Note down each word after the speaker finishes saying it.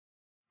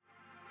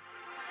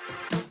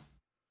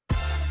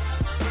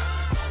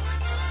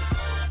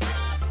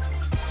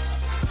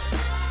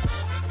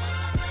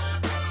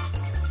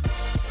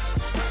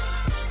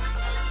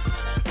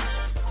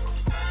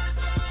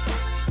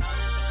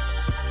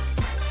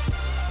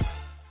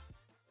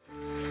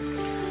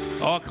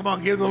Oh, come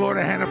on, give the Lord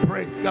a hand of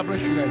praise. God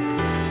bless you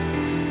guys.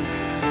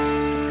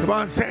 Come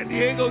on, San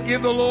Diego,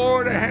 give the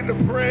Lord a hand of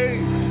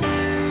praise.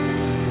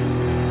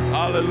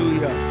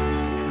 Hallelujah.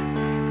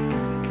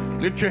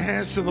 Lift your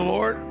hands to the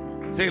Lord.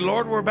 Say,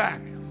 Lord, we're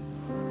back.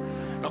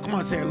 No, come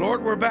on, say,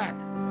 Lord, we're back.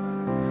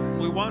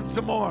 We want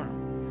some more.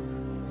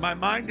 My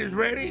mind is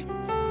ready.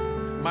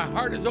 My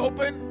heart is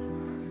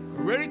open.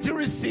 Ready to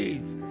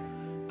receive.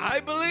 I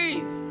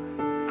believe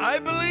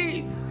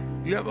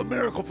you have a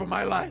miracle for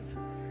my life.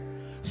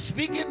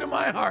 Speak into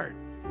my heart.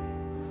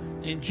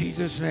 In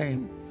Jesus'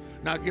 name.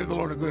 Now give the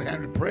Lord a good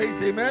hand of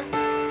praise. Amen.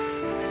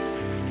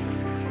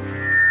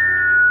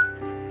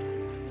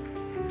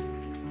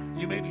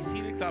 You may be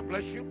seated. God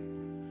bless you.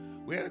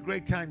 We had a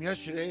great time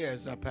yesterday,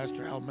 as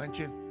Pastor Al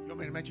mentioned. You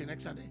want me to mention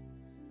next Sunday?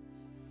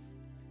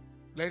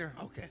 Later?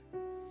 Okay.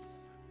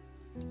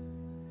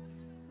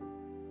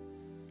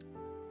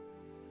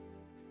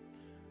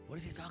 What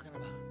is he talking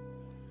about?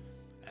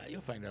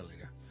 You'll find out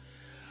later.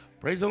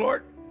 Praise the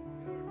Lord.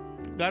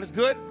 God is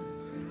good.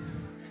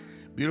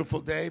 Beautiful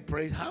day.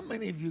 Praise. How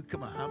many of you,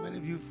 come on, how many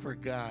of you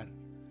forgot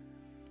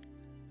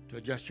to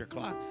adjust your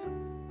clocks?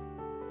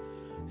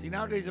 See,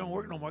 nowadays it don't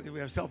work no more because we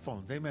have cell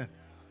phones. Amen.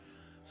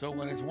 So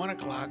when it's 1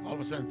 o'clock, all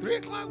of a sudden 3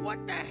 o'clock,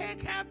 what the heck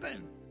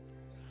happened?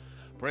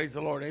 Praise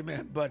the Lord.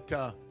 Amen. But,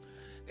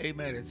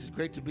 amen. It's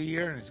great to be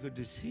here, and it's good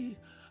to see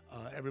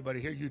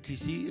everybody here.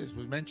 UTC, as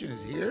was mentioned,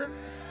 is here.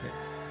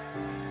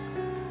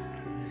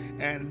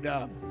 And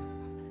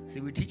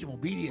see, we teach them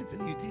obedience in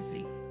the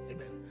UTC.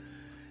 Amen.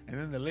 And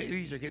then the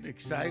ladies are getting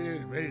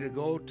excited and ready to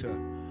go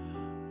to,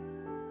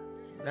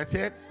 that's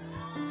it.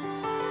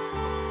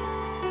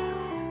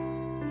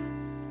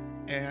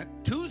 And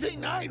Tuesday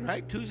night,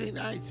 right? Tuesday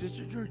night,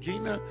 Sister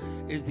Georgina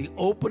is the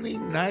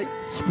opening night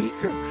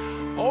speaker.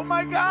 Oh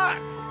my God.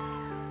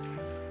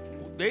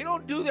 They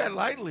don't do that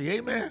lightly.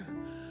 Amen.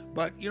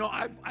 But, you know,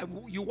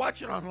 you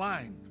watch it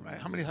online, right?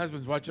 How many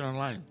husbands watch it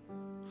online?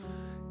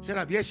 Shut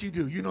up. Yes, you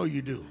do. You know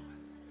you do.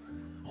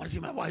 I want to see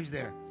my wife's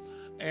there.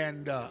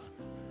 And I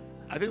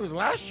think it was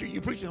last year.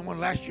 You preached on one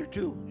last year,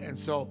 too. And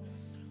so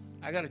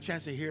I got a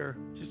chance to hear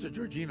Sister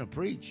Georgina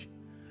preach.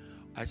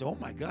 I said, oh,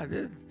 my God,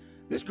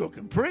 this girl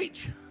can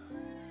preach.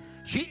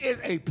 She is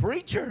a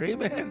preacher.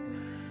 Amen.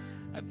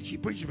 She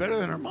preaches better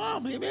than her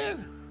mom.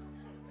 Amen.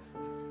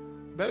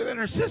 Better than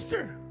her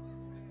sister.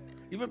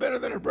 Even better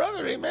than her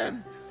brother.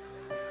 Amen.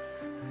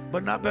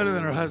 But not better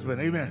than her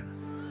husband. Amen.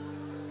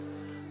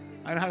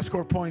 I know how to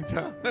score points,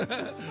 huh?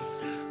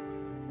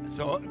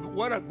 So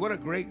what a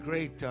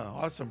great,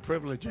 awesome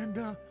privilege. And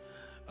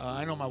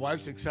I know my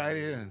wife's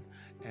excited,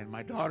 and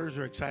my daughters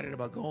are excited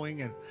about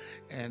going,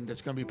 and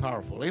it's going to be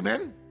powerful.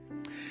 Amen?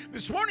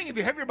 This morning, if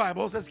you have your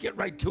Bibles, let's get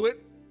right to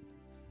it.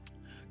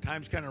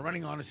 Time's kind of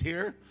running on us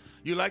here.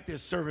 You like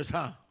this service,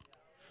 huh?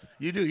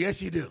 You do.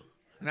 Yes, you do.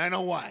 And I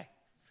know why.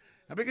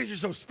 Not because you're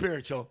so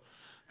spiritual,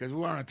 because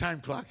we're on a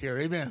time clock here.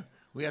 Amen.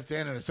 We have to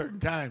end at a certain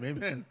time.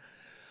 Amen.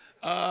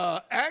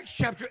 Acts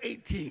chapter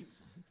 18.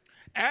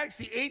 Acts,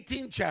 the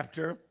 18th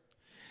chapter.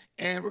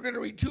 And we're going to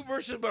read 2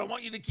 verses, but I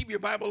want you to keep your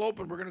Bible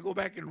open. We're going to go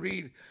back and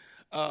read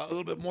a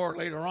little bit more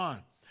later on.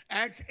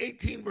 Acts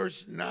 18,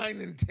 verse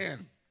 9 and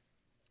 10.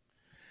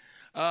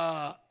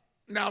 Now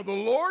the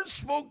Lord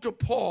spoke to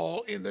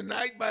Paul in the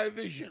night by a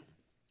vision.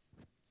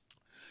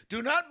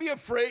 Do not be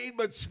afraid,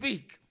 but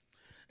speak,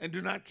 and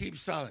do not keep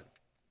silent.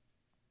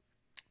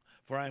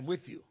 For I am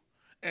with you,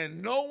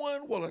 and no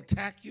one will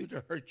attack you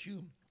to hurt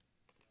you.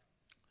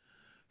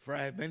 For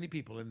I have many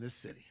people in this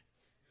city.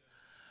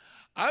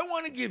 I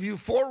want to give you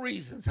 4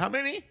 reasons. How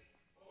many? 4.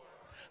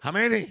 How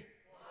many? 4.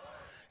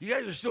 You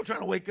guys are still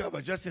trying to wake up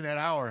adjusting that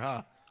hour,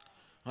 huh?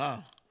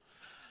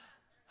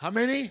 How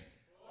many? 4.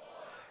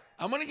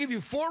 I'm going to give you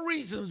 4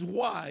 reasons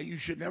why you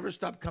should never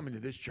stop coming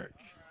to this church.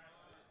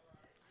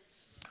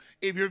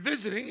 If you're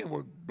visiting, and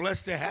we're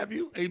blessed to have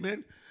you,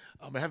 amen.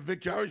 On behalf of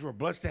Victory Outreach, we're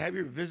blessed to have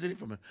you visiting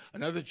from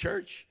another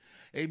church,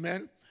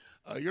 amen.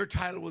 Your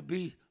title would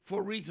be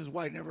 4 reasons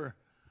why never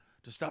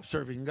to stop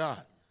serving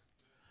God.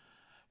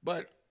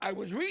 But I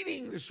was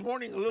reading this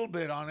morning a little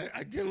bit on it.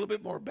 I did a little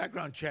bit more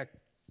background check.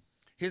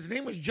 His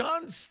name was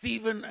John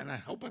Stephen, and I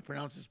hope I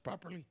pronounce this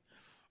properly,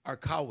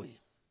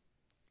 Arkawi.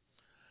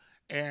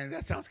 And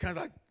that sounds kind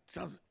of like,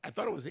 I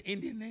thought it was an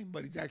Indian name,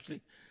 but it's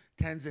actually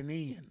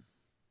Tanzanian.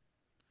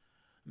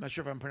 I'm not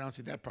sure if I'm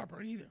pronouncing that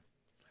properly either.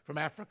 From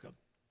Africa.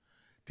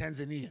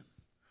 Tanzanian.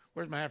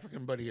 Where's my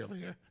African buddy over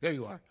here? There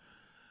you are.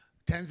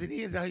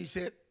 Tanzania, is that how you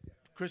say it?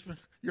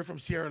 Christmas? You're from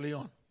Sierra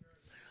Leone.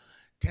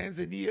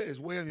 Tanzania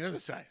is way on the other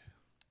side.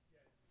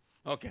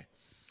 Okay.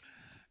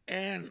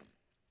 And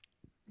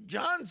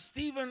John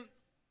Stephen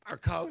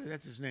Arkawi,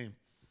 that's his name,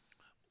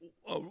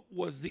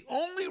 was the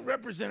only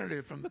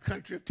representative from the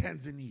country of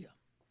Tanzania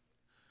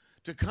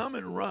to come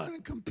and run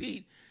and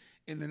compete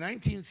in the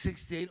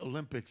 1968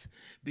 Olympics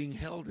being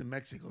held in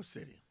Mexico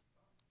City.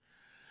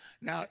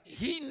 Now,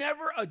 he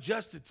never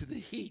adjusted to the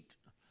heat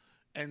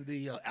and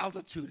the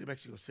altitude of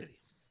Mexico City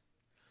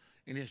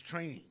in his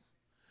training.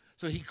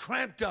 So he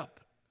cramped up.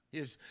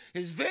 His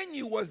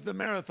venue was the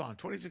marathon,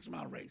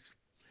 26-mile race.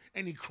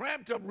 And he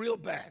cramped up real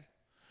bad.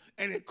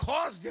 and it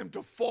caused him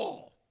to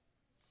fall.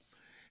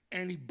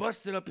 And he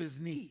busted up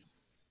his knee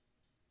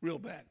real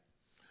bad.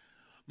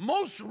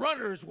 Most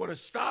runners would have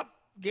stopped,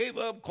 gave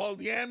up, called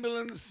the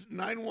ambulance,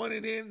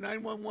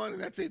 911,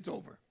 and that's it, it's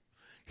over.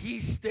 He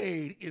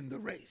stayed in the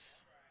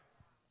race.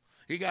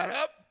 He got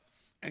up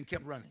and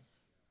kept running.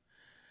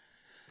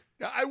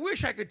 Now, I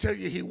wish I could tell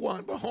you he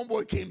won, but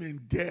homeboy came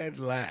in dead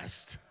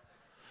last.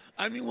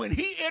 I mean, when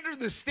he entered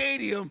the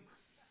stadium,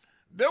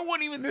 there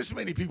weren't even this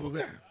many people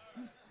there.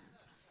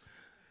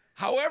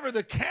 However,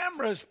 the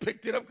cameras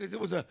picked it up because it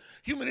was a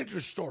human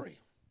interest story.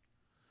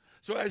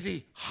 So as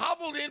he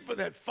hobbled in for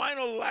that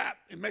final lap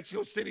in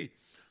Mexico City,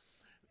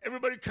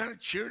 everybody kind of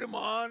cheered him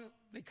on.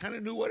 They kind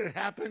of knew what had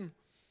happened.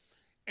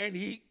 And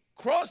he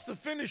crossed the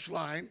finish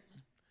line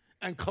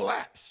and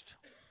collapsed.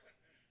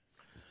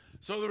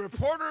 So the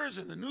reporters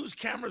and the news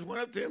cameras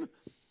went up to him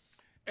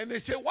and they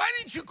said, "Why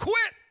didn't you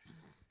quit?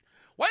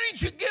 Why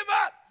didn't you give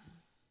up?"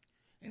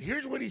 And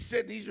here's what he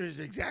said. These are his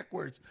exact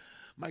words.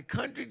 "My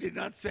country did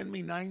not send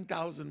me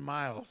 9,000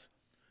 miles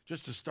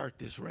just to start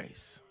this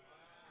race."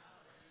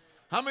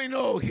 How many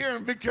know here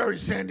in Victoria,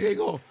 San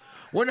Diego,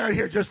 we're not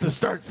here just to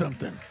start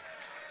something.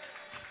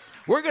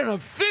 We're going to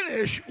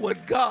finish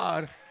what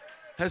God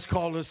has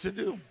called us to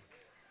do.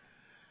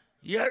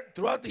 Yet,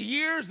 throughout the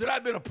years that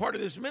I've been a part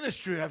of this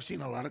ministry, I've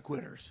seen a lot of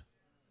quitters.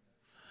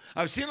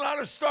 I've seen a lot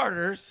of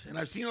starters, and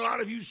I've seen a lot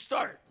of you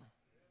start.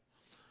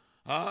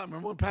 I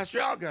remember when Pastor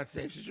Al got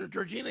saved, Sister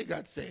Georgina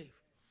got saved,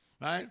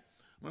 right?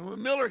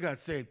 When Miller got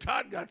saved,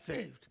 Todd got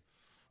saved,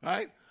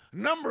 right? A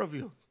number of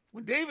you.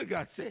 When David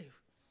got saved,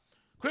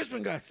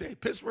 Crispin got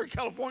saved, Pittsburgh,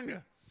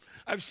 California.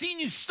 I've seen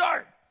you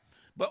start,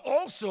 but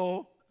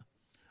also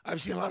I've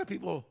seen a lot of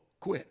people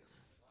quit.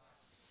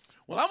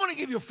 Well, I'm going to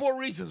give you 4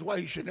 reasons why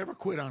you should never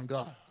quit on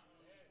God.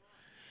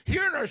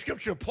 Here in our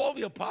scripture, Paul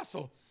the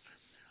Apostle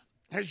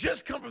has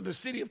just come from the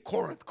city of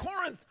Corinth.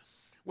 Corinth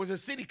was a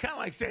city kind of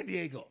like San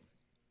Diego.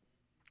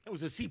 It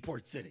was a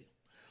seaport city.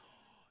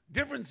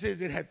 Difference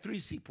is it had 3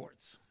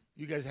 seaports.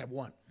 You guys have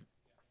 1.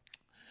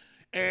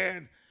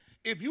 And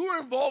if you were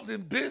involved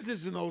in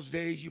business in those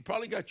days, you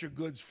probably got your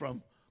goods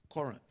from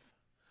Corinth.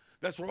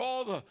 That's where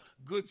all the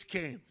goods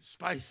came,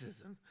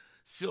 spices and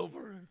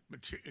silver and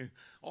material,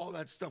 all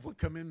that stuff would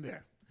come in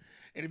there.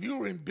 And if you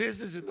were in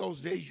business in those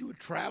days, you would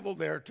travel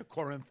there to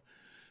Corinth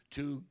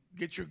to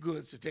get your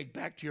goods to take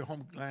back to your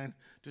homeland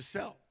to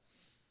sell.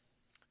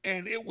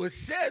 And it was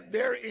said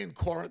there in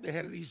Corinth, they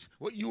had these,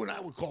 what you and I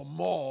would call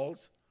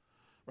malls,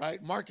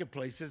 right?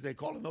 Marketplaces, they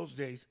called in those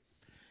days.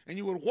 And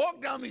you would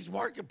walk down these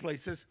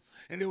marketplaces,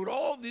 and there would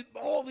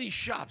all these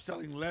shops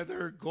selling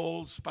leather,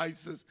 gold,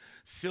 spices,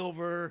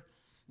 silver,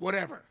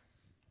 whatever.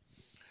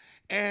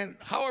 And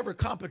however,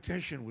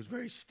 competition was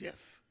very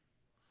stiff,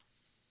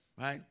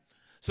 right?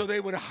 So they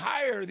would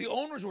hire, the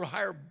owners would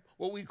hire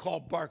what we call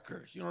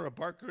barkers. You know what a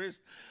barker is?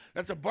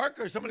 That's a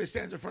barker, somebody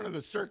stands in front of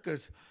the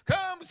circus.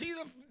 Come see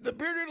the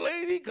bearded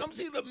lady, come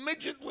see the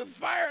midget with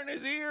fire in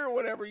his ear, or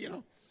whatever, you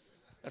know.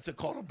 That's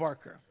called a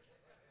barker.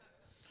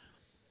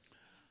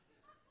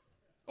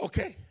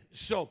 Okay,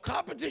 so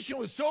competition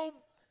was so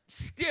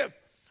stiff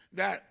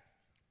that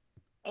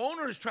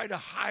owners tried to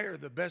hire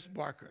the best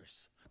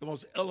barkers, the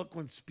most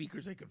eloquent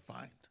speakers they could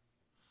find,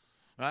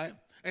 right?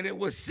 And it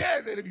was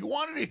said that if you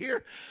wanted to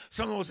hear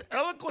some of the most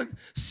eloquent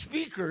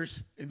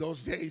speakers in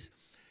those days,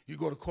 you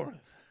go to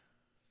Corinth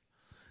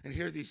and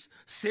hear these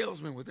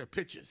salesmen with their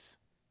pitches.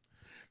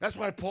 That's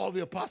why Paul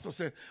the Apostle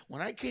said,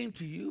 when I came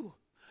to you,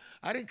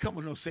 I didn't come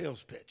with no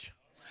sales pitch.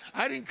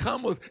 I didn't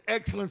come with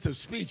excellence of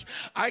speech.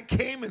 I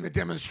came in the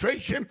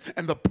demonstration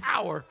and the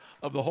power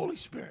of the Holy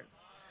Spirit.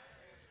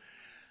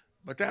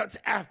 But that's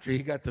after he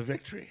got the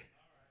victory.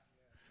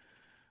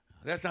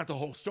 That's not the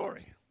whole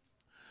story.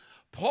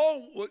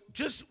 Paul,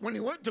 just when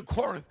he went to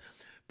Corinth,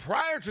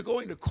 prior to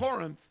going to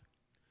Corinth,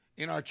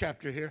 in our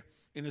chapter here,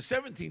 in the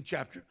 17th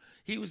chapter,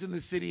 he was in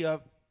the city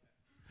of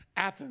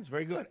Athens.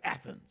 Very good,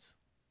 Athens.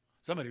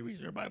 Somebody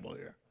reads their Bible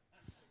here.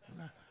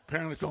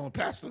 Apparently it's only a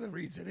pastor that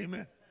reads it,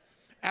 amen.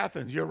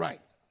 Athens, you're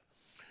right.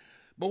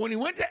 But when he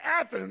went to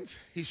Athens,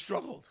 he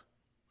struggled.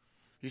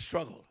 He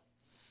struggled.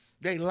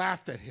 They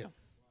laughed at him.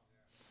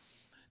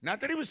 Not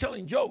that he was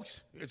telling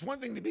jokes. It's one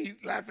thing to be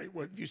laughing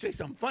if you say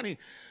something funny,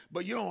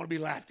 but you don't want to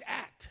be laughed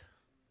at.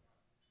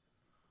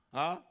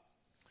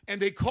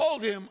 And they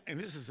called him, and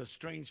this is a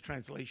strange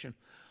translation,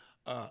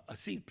 a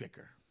seed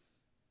picker,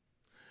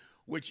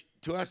 which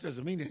to us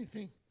doesn't mean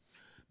anything,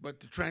 but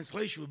the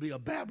translation would be a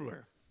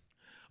babbler.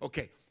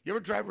 Okay, you ever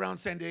drive around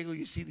San Diego,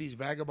 you see these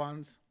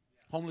vagabonds,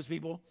 homeless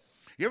people?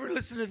 You ever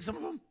listen to some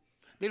of them?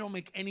 They don't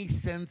make any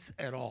sense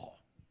at all.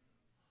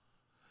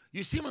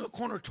 You see them in the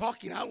corner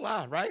talking out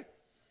loud, right?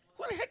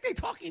 What the heck are they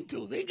talking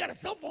to? They ain't got a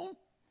cell phone.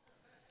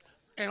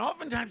 And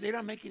oftentimes they're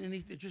not making any,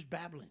 they're just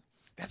babbling.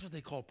 That's what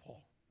they call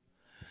Paul.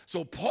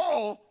 So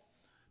Paul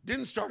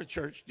didn't start a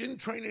church, didn't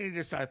train any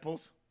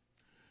disciples,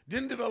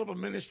 didn't develop a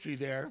ministry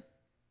there.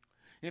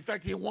 In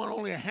fact, he won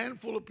only a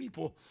handful of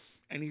people,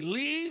 and he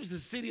leaves the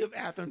city of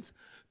Athens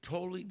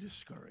totally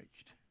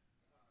discouraged.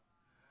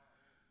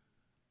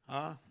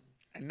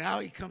 And now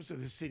he comes to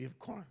the city of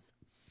Corinth.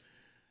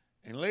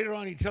 And later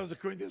on, he tells the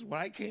Corinthians,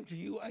 when I came to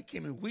you, I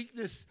came in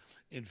weakness,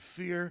 in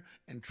fear,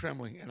 and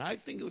trembling. And I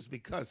think it was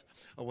because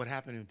of what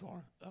happened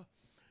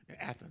in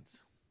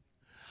Athens.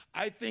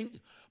 I think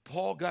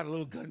Paul got a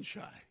little gun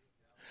shy.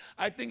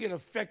 I think it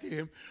affected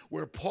him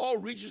where Paul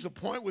reaches a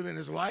point within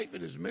his life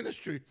and his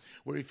ministry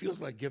where he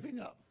feels like giving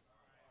up.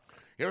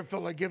 You ever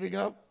felt like giving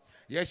up?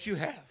 Yes, you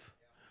have.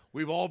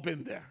 We've all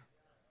been there.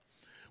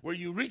 Where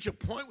you reach a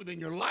point within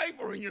your life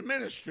or in your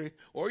ministry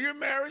or your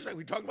marriage, like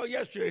we talked about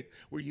yesterday,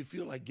 where you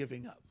feel like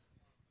giving up.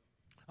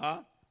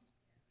 Huh?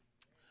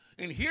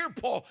 And here,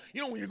 Paul,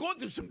 when you're going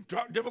through some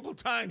difficult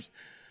times,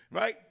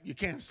 right, you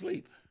can't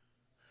sleep.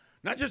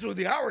 Not just with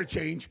the hour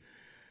change,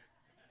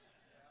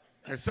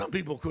 as some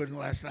people couldn't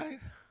last night.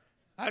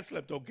 I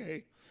slept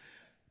okay.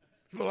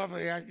 People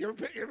often ask, you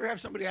ever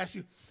have somebody ask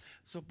you,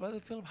 so Brother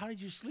Philip, how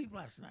did you sleep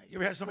last night? You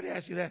ever have somebody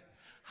ask you that?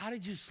 How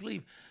did you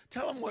sleep?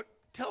 Tell them what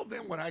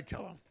I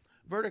tell them,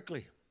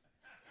 vertically.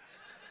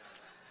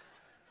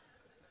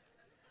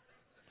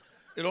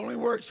 It only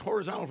works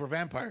horizontal for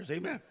vampires,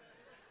 amen.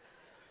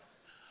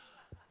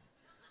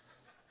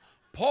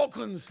 Paul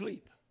couldn't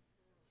sleep,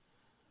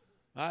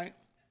 right?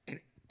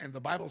 And the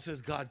Bible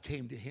says God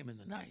came to him in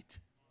the night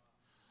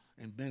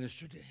and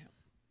ministered to him,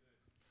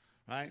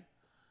 right?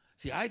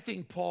 See, I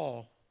think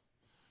Paul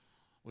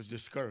was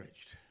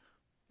discouraged.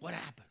 What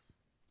happened?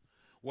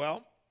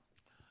 Well,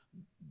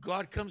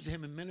 God comes to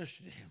him and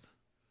ministers to him.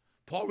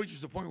 Paul reaches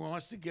the point where he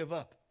wants to give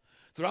up.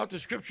 Throughout the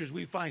scriptures,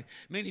 we find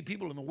many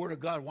people in the Word of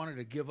God wanted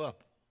to give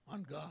up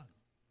on God.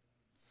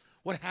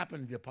 What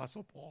happened to the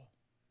Apostle Paul?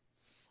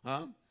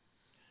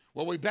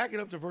 Well, we back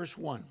it up to verse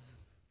 1.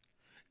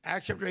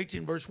 Acts chapter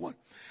 18, verse 1.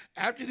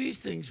 After these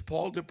things,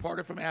 Paul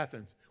departed from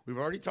Athens. We've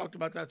already talked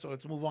about that, so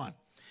let's move on.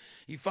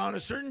 He found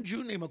a certain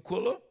Jew named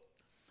Aquila,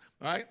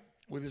 right,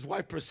 with his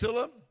wife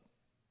Priscilla,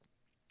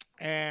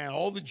 and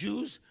all the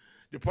Jews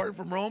departed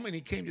from Rome, and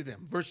he came to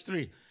them. Verse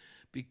 3,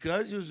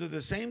 because he was of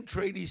the same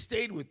trade, he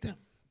stayed with them.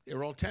 They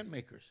were all tent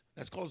makers.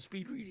 That's called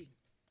speed reading.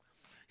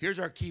 Here's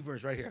our key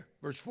verse right here.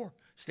 Verse 4.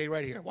 Stay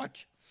right here.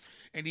 Watch.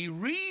 And he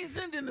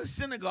reasoned in the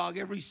synagogue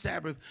every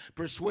Sabbath,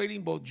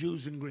 persuading both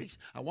Jews and Greeks.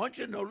 I want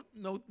you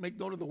to make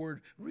note of the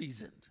word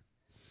reasoned.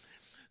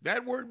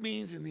 That word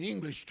means, in the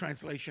English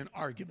translation,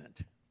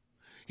 argument.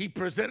 He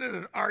presented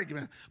an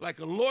argument like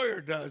a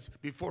lawyer does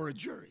before a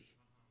jury.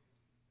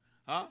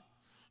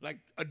 Like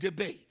a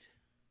debate.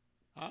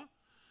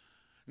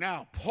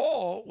 Now,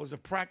 Paul was a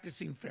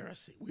practicing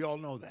Pharisee. We all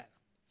know that.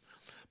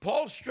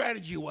 Paul's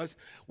strategy was,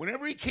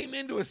 whenever he came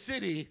into a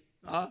city,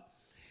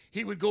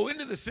 he would go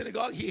into the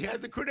synagogue. He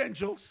had the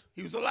credentials.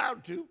 He was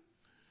allowed to,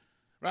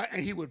 right?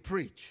 And he would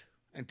preach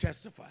and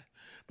testify.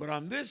 But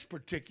on this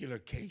particular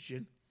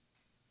occasion,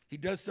 he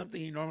does something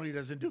he normally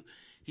doesn't do.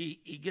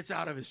 He gets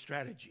out of his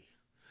strategy.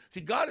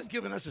 See, God has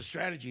given us a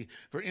strategy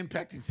for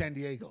impacting San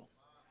Diego.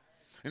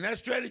 And that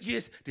strategy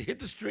is to hit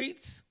the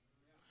streets,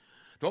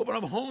 to open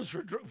up homes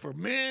for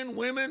men,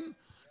 women,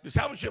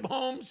 discipleship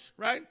homes,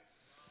 right?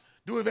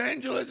 Do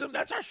evangelism.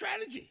 That's our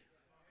strategy.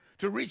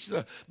 To reach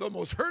the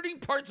most hurting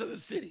parts of the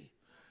city,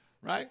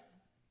 right?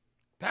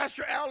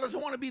 Pastor Al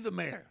doesn't want to be the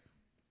mayor.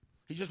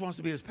 He just wants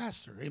to be his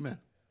pastor, amen.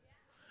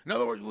 In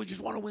other words, we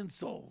just want to win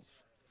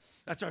souls.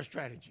 That's our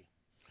strategy.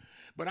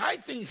 But I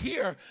think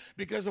here,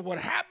 because of what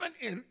happened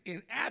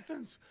in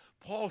Athens,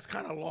 Paul's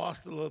kind of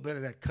lost a little bit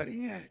of that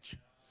cutting edge.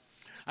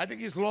 I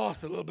think he's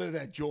lost a little bit of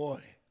that joy.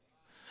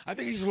 I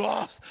think he's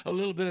lost a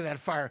little bit of that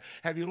fire.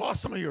 Have you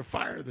lost some of your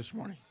fire this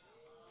morning?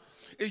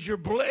 Is your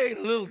blade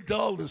a little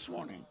dull this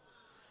morning?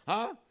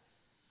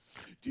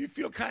 Do you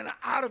feel kind of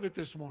out of it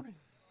this morning?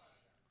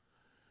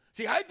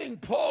 See, I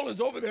think Paul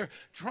is over there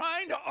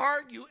trying to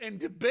argue and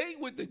debate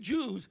with the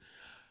Jews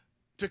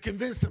to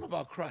convince them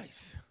about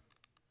Christ.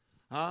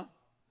 And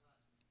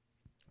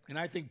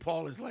I think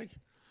Paul is like,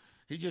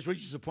 he just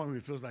reaches a point where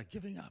he feels like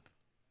giving up.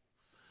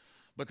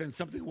 But then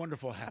something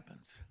wonderful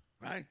happens,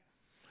 right?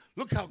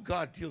 Look how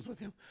God deals with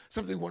him.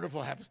 Something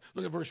wonderful happens.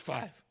 Look at verse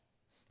 5,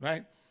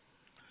 right?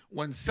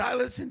 When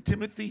Silas and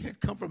Timothy had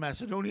come from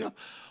Macedonia,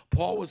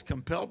 Paul was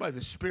compelled by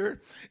the Spirit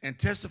and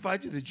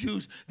testified to the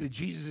Jews that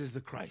Jesus is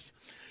the Christ.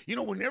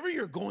 Whenever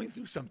you're going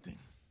through something,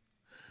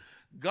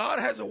 God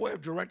has a way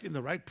of directing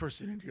the right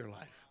person into your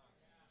life.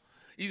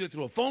 Either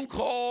through a phone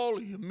call,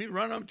 or you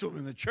run up to him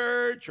in the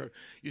church, or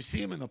you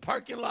see him in the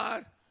parking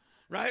lot,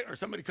 right? Or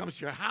somebody comes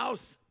to your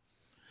house.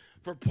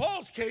 For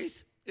Paul's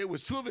case, it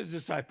was two of his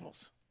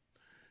disciples,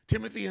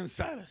 Timothy and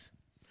Silas.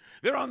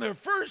 They're on their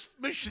first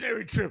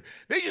missionary trip.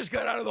 They just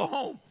got out of the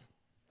home.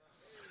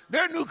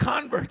 They're new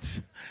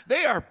converts.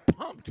 They are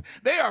pumped.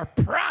 They are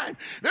primed.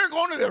 They're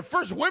going to their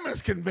first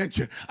women's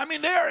convention. I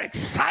mean, they are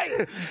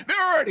excited.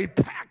 They're already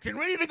packed and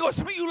ready to go.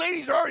 Some of you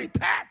ladies are already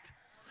packed.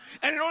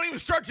 And it don't even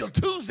start till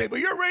Tuesday, but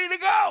you're ready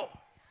to go.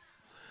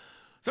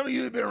 Some of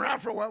you have been around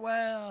for a while.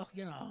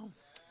 Well,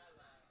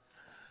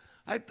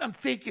 I'm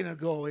thinking of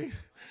going.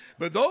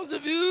 But those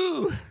of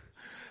you,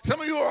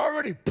 some of you are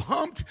already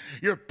pumped.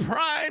 You're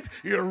primed.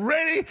 You're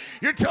ready.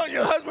 You're telling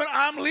your husband,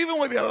 I'm leaving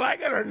whether you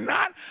like it or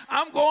not.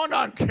 I'm going to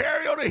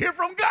Ontario to hear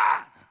from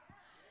God.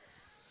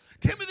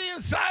 Timothy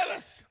and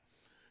Silas,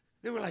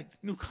 They were like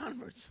new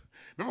converts.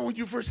 Remember when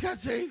you first got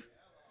saved?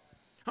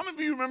 How many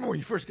of you remember when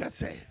you first got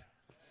saved?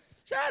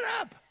 Shut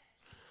up.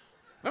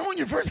 Remember when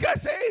you first got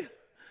saved?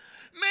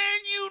 Man,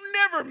 you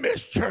never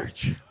missed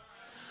church.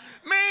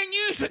 Man, you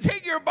used to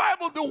take your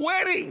Bible to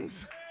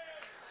weddings.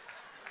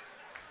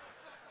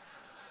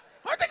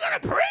 Aren't they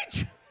going to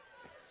preach?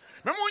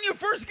 Remember when you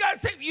first got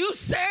saved? You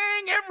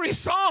sang every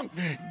song,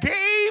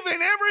 gave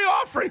in every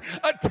offering,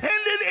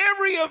 attended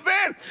every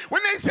event.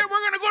 When they said,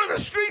 we're going to go to the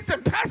streets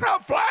and pass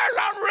out flyers,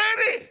 I'm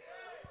ready.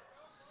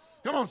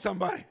 Come on,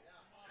 somebody.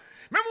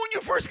 Remember when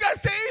you first got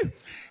saved?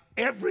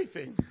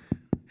 Everything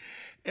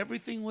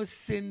was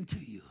sin to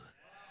you.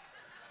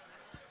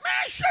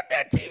 Man, shut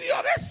that TV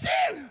off. That's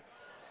sin.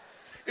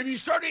 If you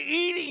started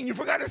eating and you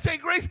forgot to say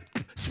grace,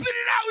 spit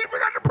it out. We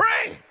forgot to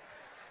pray.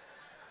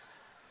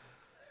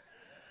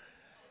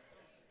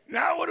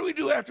 Now what do we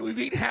do after we've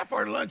eaten half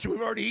our lunch and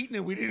we've already eaten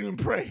it? We didn't even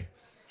pray.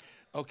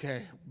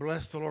 Okay,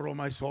 bless the Lord, oh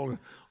my soul, and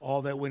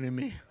all that went in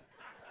me.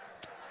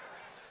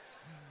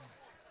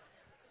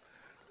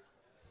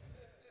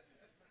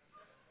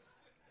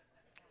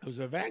 There was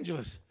an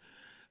evangelist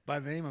by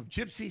the name of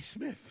Gypsy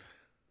Smith.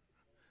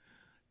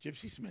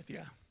 Gypsy Smith,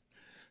 yeah.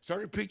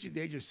 Started preaching at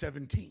the age of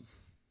 17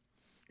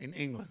 in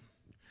England.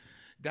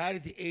 Died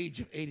at the age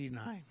of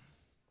 89.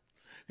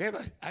 They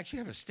actually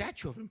have a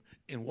statue of him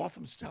in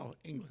Walthamstow,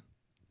 England.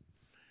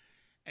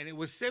 And it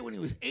was said when he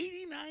was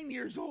 89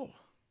 years old.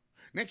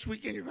 Next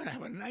weekend, you're going to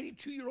have a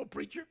 92-year-old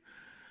preacher,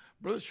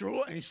 Brother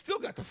Cerullo, and he's still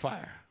got the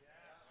fire.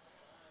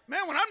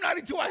 Man, when I'm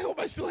 92, I hope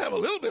I still have a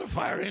little bit of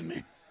fire in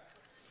me.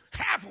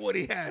 Half of what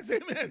he has,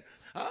 amen.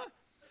 Huh?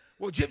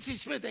 Well, Gypsy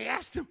Smith, they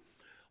asked him,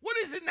 what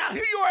is it now?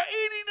 Here you are, 89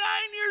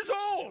 years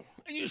old,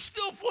 and you're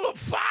still full of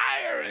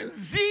fire and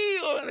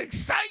zeal and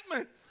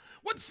excitement.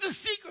 What's the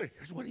secret?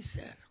 Here's what he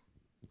said.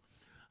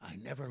 I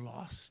never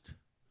lost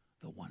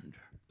the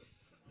wonder.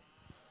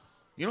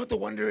 You know what the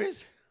wonder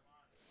is?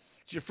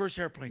 It's your first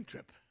airplane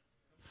trip.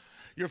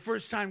 Your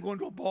first time going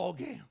to a ball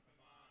game.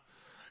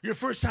 Your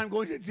first time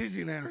going to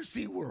Disneyland or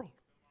SeaWorld.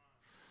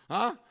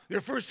 Huh?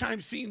 Your first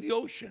time seeing the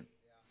ocean.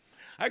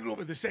 I grew up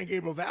in the San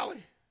Gabriel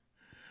Valley.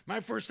 My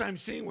first time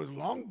seeing was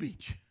Long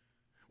Beach.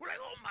 We're like,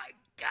 oh my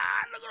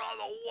God, look at all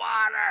the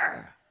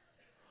water.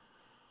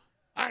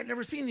 I had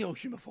never seen the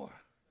ocean before.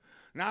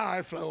 Now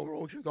I fly over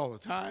oceans all the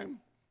time.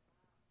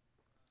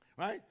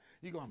 Right?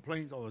 You go on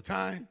planes all the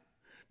time.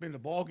 Been to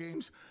ball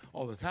games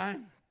all the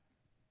time.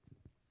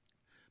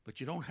 But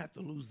you don't have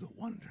to lose the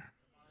wonder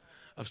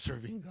of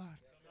serving God.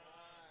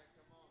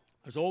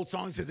 There's an old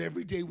song that says,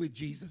 every day with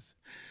Jesus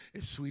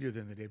is sweeter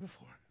than the day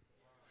before.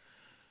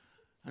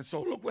 And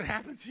so look what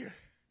happens here.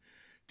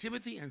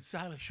 Timothy and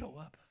Silas show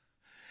up.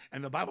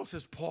 And the Bible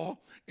says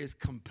Paul is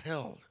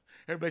compelled.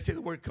 Everybody say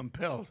the word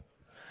compelled.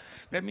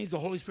 That means the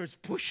Holy Spirit's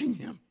pushing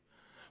him.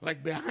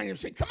 Like behind him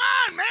saying, come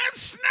on, man,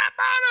 snap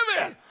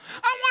out of it.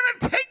 I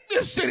want to take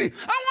this city. I want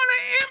to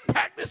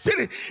impact the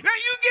city. Now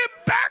you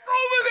get back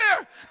over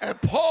there.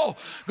 And Paul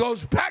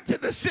goes back to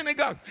the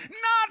synagogue,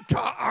 not to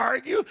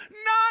argue,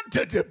 not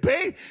to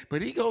debate,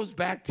 but he goes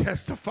back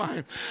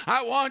testifying.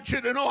 I want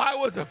you to know I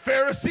was a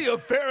Pharisee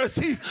of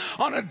Pharisees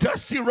on a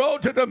dusty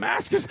road to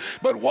Damascus,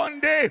 but one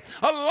day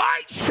a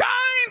light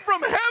shined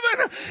from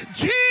heaven.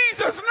 Jesus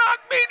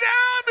knocked me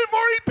down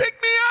before he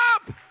picked me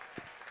up.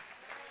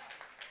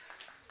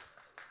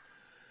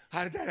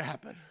 How did that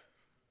happen?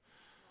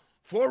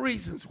 4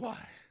 reasons why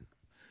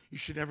you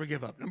should never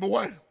give up. Number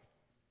 1,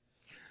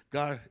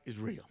 God is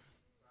real.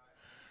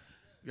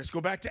 Let's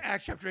go back to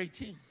Acts chapter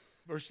 18,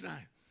 verse 9.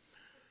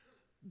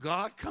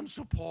 God comes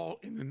to Paul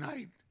in the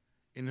night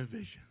in a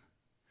vision.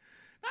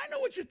 Now, I know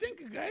what you're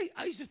thinking, guys.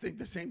 I used to think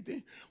the same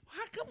thing.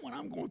 How come when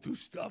I'm going through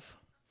stuff,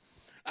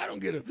 I don't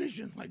get a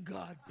vision like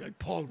God, like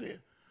Paul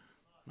did?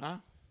 Huh?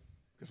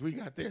 Because we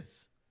got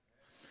this.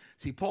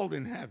 See, Paul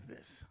didn't have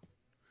this.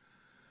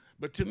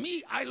 But to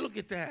me, I look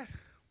at that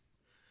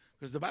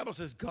because the Bible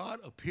says God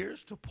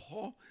appears to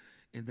Paul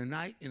in the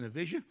night in a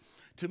vision.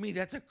 To me,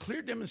 that's a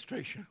clear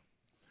demonstration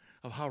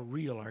of how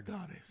real our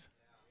God is.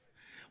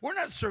 We're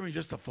not serving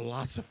just a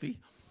philosophy,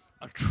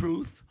 a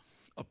truth,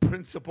 a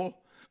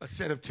principle, a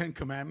set of 10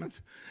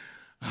 commandments.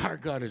 Our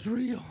God is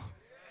real.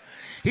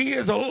 He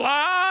is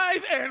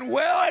alive and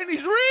well, and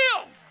he's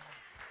real.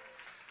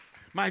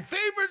 My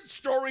favorite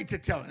story to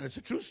tell, and it's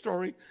a true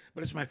story,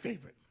 but it's my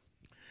favorite,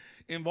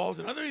 involves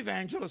another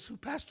evangelist who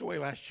passed away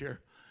last year,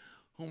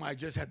 whom I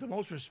just had the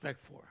most respect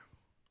for,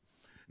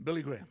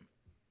 Billy Graham.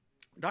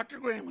 Dr.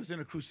 Graham was in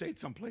a crusade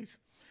someplace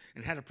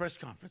and had a press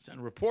conference, and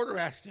a reporter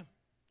asked him,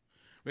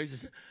 raised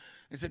his hand,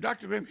 and said,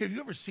 Dr. Graham, have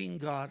you ever seen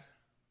God?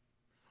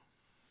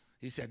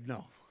 He said,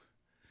 no.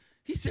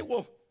 He said,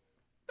 well,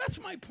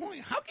 that's my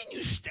point. How can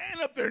you stand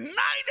up there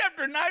night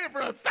after night in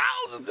front of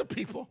thousands of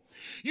people?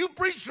 You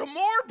preach to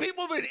more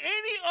people than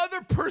any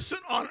other person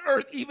on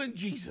earth, even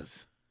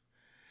Jesus.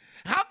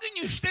 How can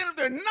you stand up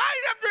there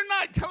night after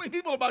night telling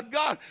people about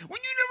God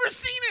when you've never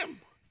seen him?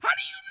 How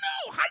do you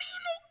know? How do you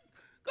know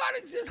God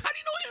exists? How do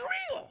you know he's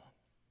real?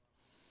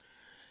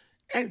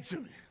 Answer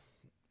me.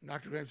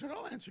 Dr. Graham said,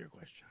 I'll answer your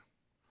question.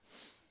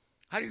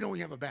 How do you know when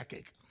you have a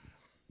backache?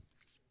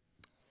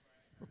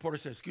 Reporter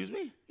said, excuse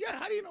me? Yeah,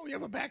 how do you know you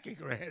have a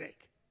backache or a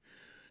headache?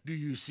 Do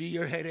you see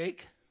your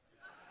headache?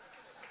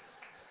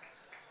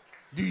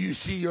 Do you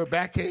see your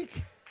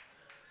backache?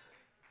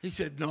 He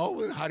said,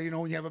 no. How do you know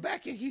when you have a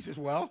backache? He says,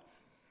 well,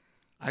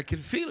 I can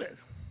feel it.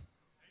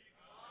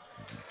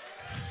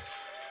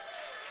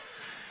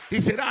 He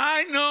said,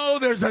 I know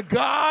there's a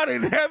God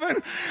in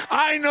heaven.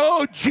 I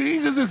know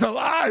Jesus is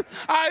alive.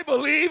 I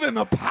believe in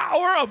the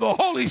power of the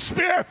Holy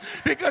Spirit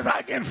because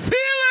I can feel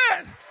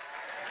it.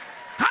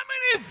 How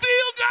many feel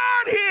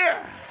God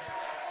here?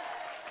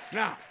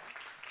 Now,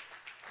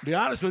 to be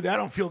honest with you, I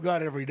don't feel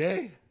God every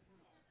day,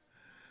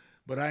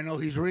 but I know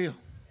he's real.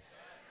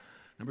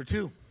 Number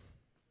two,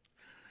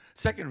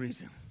 second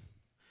reason,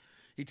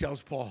 he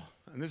tells Paul,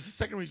 and this is the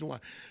second reason why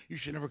you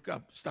should never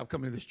stop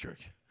coming to this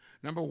church.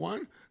 Number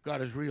one,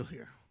 God is real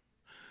here.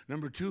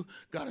 Number two,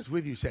 God is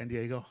with you, San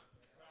Diego.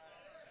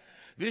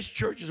 This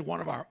church is one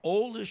of our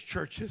oldest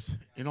churches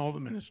in all the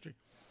ministry.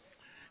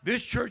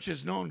 This church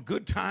has known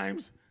good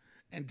times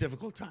and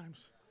difficult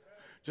times,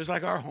 just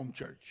like our home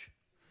church.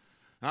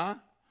 Huh?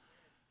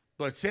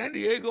 But San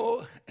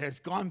Diego has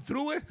gone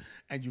through it,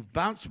 and you've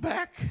bounced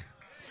back,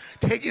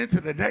 taken it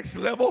to the next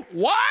level.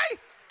 Why?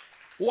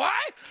 Why?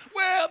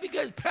 Well,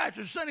 because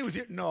Pastor Sonny was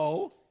here.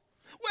 No.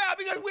 Well,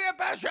 because we have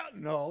Pastor.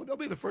 No, they'll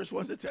be the first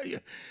ones to tell you.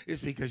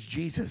 It's because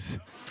Jesus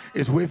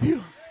is with you.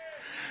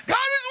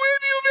 God is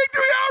with you,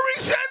 Victory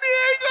Outreach San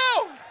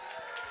Diego.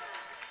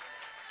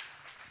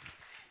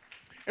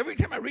 Every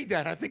time I read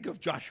that, I think of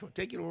Joshua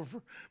taking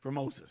over for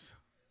Moses.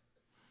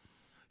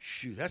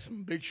 Shoot, that's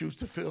some big shoes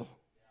to fill.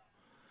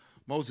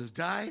 Moses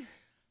died.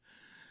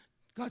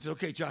 God said,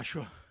 okay,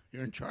 Joshua,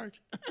 you're in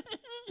charge.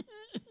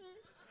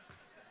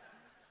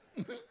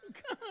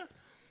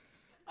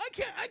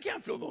 I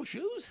can't fill those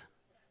shoes.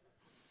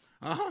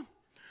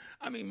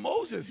 I mean,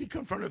 Moses, he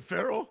confronted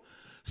Pharaoh,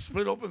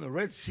 split open the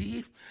Red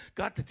Sea,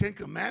 got the Ten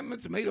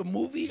Commandments, made a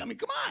movie. I mean,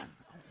 come on.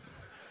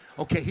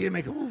 Okay, he didn't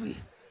make a movie.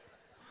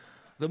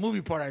 The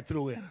movie part I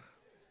threw in.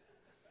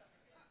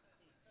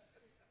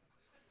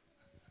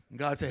 And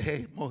God said,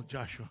 hey,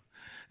 Joshua,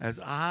 as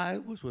I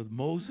was with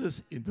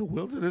Moses in the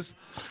wilderness,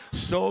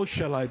 so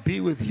shall I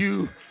be with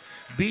you.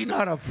 Be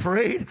not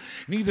afraid,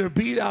 neither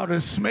be thou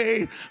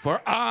dismayed,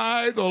 for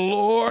I, the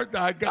Lord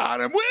thy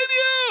God, am with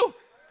you.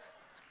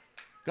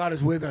 God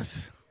is with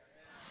us.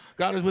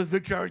 God is with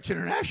Victory Outreach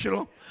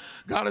International.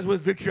 God is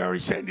with Victory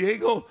Outreach San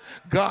Diego.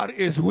 God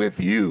is with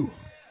you.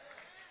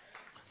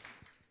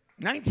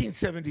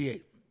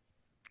 1978.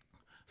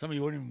 Some of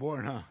you weren't even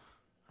born, huh?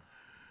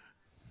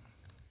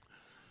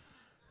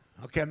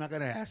 Okay, I'm not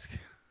going to ask.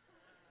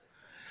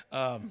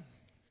 I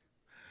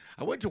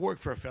went to work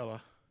for a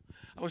fella.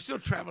 I was still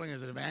traveling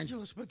as an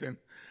evangelist, but then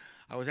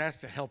I was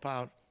asked to help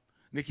out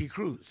Nicky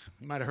Cruz.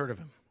 You might have heard of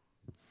him.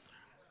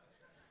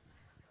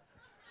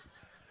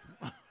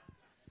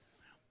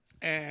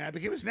 And I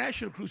became his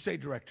National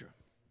Crusade Director.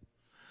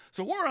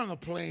 So we're on the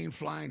plane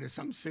flying to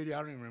some city, I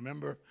don't even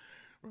remember.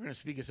 We're going to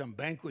speak at some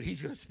banquet.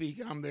 He's going to speak,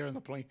 and I'm there on the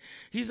plane.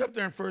 He's up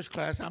there in first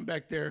class. I'm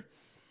back there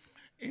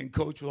in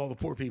coach with all the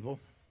poor people.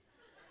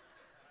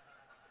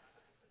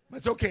 But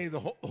it's okay. The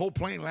whole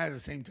plane landed at the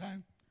same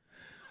time.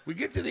 We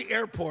get to the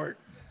airport.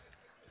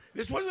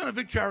 This wasn't a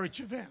Victory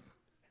Outreach event.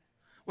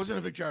 It wasn't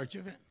a Victory Outreach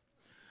event.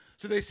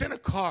 So they sent a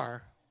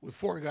car with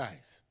 4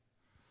 guys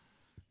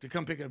to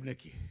come pick up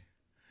Nicky.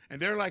 And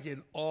they're like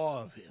in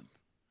awe of him.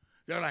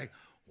 They're like,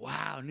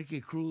 wow,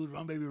 Nicky Cruz,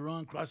 run, baby,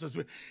 run, cross us.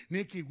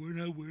 Nicky, we're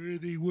not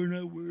worthy, we're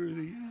not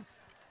worthy. You know?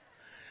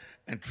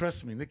 And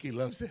trust me, Nicky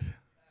loves it.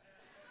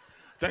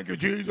 Thank you,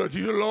 Jesus.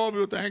 Jesus love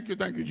you. Thank you,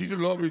 Jesus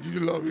love you.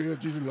 Jesus love you.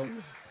 Jesus love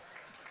you.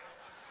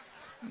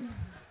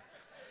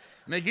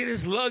 And they get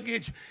his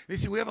luggage. They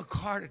say, we have a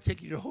car to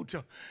take you to the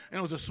hotel. And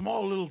it was a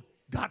small little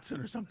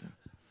Datsun or something.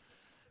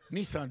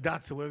 Nissan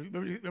Datsun.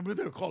 Remember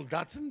they were called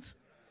Datsuns?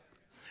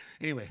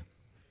 Anyway.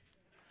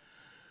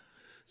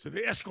 So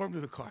they escort him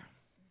to the car.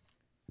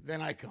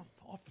 Then I come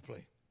off the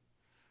plane.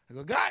 I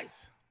go,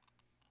 guys,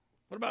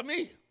 what about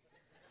me?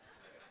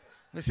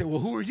 They say, well,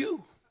 who are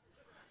you?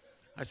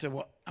 I said,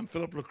 well, I'm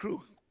Philip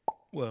LaCrue.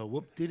 Well,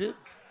 whoop-de-doo.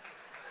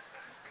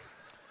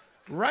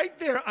 Right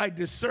there, I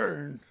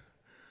discerned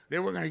they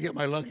were going to get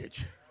my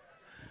luggage.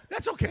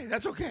 That's okay.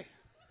 That's okay.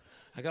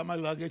 I got my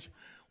luggage.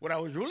 What I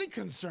was really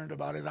concerned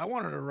about is I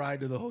wanted a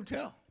ride to the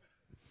hotel.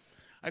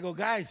 I go,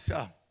 guys,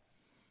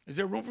 is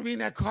there room for me in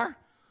that car?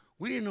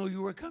 We didn't know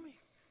you were coming.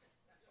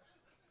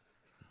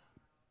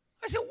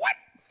 I said, what?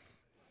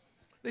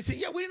 They said,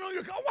 yeah, we didn't know you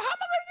were coming. Well, how am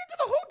I going to get to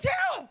the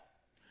hotel?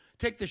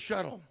 Take the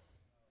shuttle.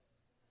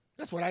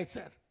 That's what I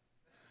said.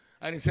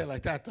 I didn't say it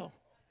like that, though.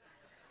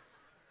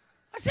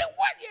 I said,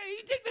 what? Yeah,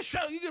 you take the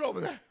shuttle. You get over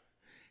there.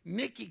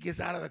 Nicky gets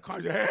out of the car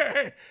and says,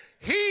 hey,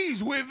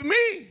 he's with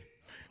me.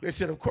 They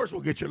said, of course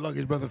we'll get your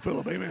luggage, Brother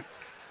Philip. Amen.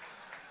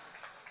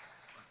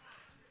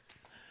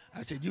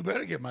 I said, you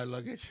better get my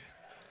luggage.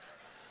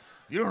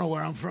 You don't know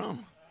where I'm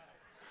from.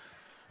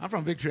 I'm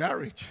from Victory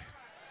Outreach.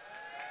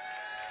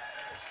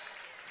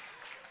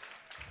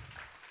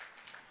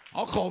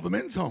 I'll call the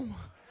men's home.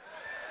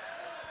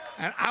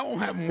 And I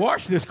won't have them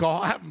wash this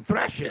car. I'll have them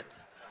thrash it.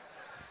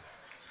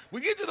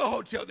 We get to the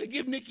hotel. They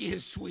give Nicky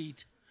his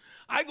suite.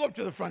 I go up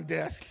to the front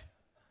desk,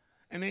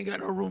 and they ain't got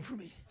no room for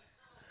me.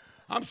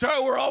 I'm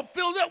sorry, we're all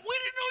filled up. We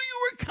didn't know you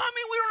were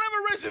coming. We don't have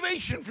a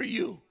reservation for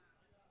you.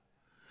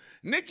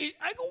 Nicky,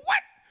 I go, what?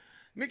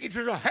 Nicky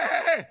turns around,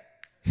 hey,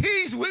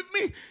 he's with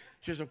me.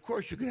 She says, of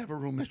course you can have a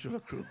room, Mr.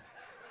 LaCrue.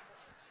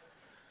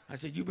 I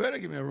said, you better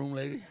give me a room,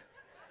 lady.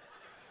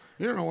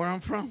 You don't know where I'm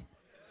from.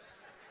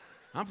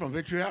 I'm from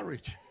Victory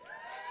Outreach.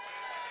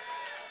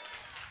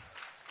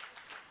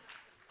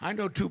 I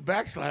know 2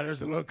 backsliders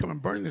that will come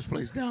and burn this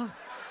place down.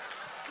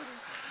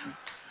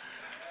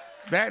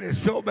 That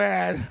is so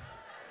bad.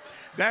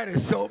 That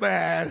is so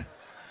bad,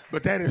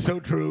 but that is so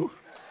true.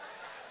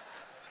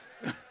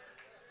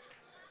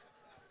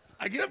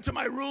 I get up to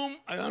my room,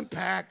 I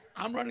unpack,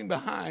 I'm running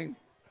behind,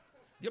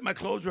 get my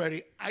clothes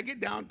ready. I get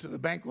down to the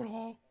banquet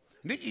hall.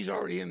 Nicky's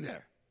already in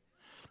there.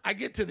 I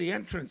get to the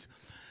entrance.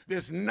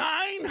 This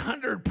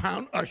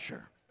 900-pound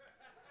usher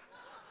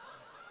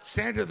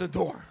stands at the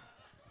door.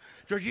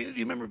 Georgina, do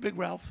you remember Big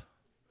Ralph?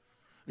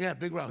 Yeah,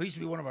 Big Ralph. He used to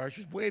be one of our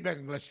ushers way back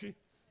in Glen Street.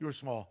 You were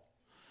small.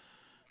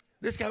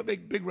 This guy,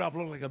 Big Ralph,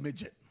 looked like a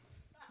midget.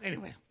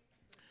 Anyway,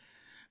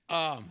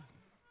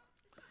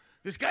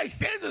 this guy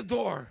stands at the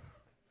door,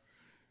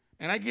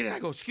 and I get in. I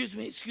go, excuse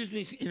me.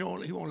 He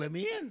won't let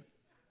me in.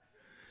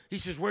 He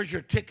says, where's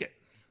your ticket?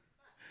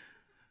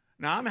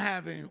 Now, I'm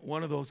having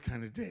one of those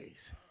kind of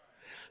days.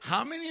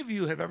 How many of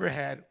you have ever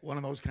had one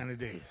of those kind of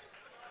days?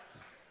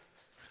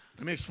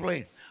 Let me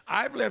explain.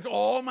 I've left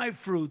all my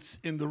fruits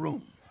in the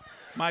room.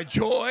 My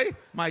joy,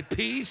 my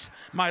peace,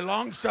 my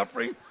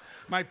long-suffering,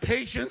 my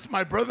patience,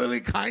 my brotherly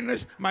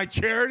kindness, my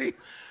charity.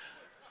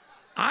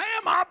 I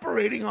am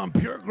operating on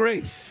pure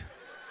grace.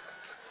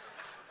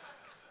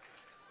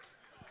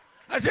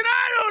 I said,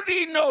 I don't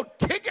need no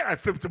ticket. I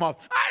flipped him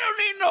off. I don't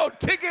need no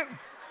ticket.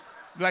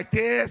 Like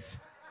this.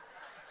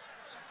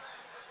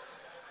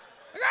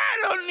 I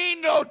don't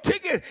need no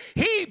ticket.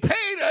 He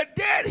paid a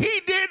debt he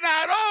did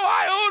not owe.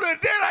 I owed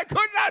a debt I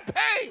could not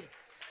pay.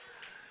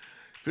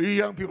 For you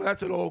young people,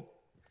 that's an old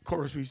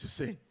chorus we used to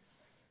sing.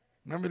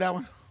 Remember that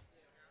one?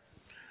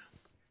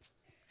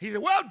 He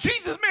said, well,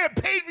 Jesus may have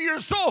paid for your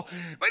soul,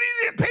 but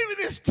he didn't pay for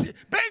this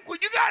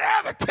banquet. You got to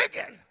have a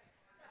ticket.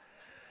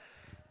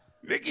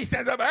 Nicky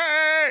stands up,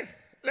 hey,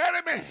 let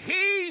him in.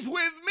 He's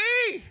with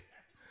me.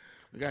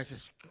 The guy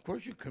says, of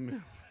course you come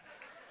in.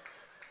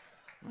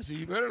 I said,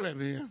 you better let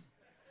me in.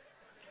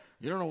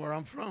 You don't know where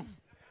I'm from.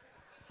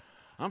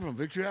 I'm from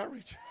Victory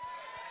Outreach.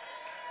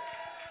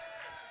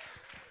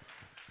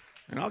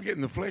 And I'll get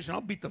in the flesh and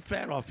I'll beat the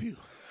fat off you.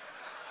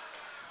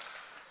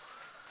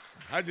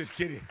 I'm just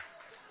kidding.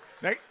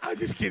 I'm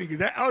just kidding,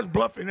 because I was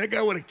bluffing. That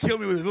guy would have killed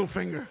me with his little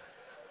finger.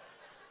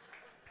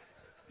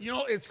 You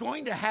know, it's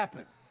going to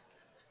happen.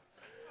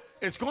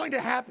 It's going to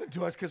happen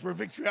to us because we're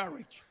Victory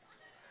Outreach.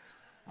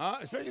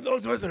 Especially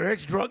those of us that are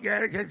ex-drug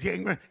addicts,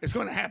 ex-gang, it's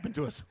going to happen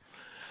to us.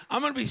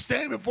 I'm going to be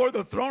standing before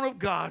the throne of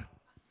God,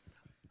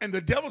 and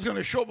the devil's going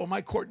to show up on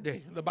my court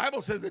day. The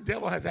Bible says the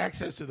devil has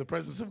access to the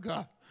presence of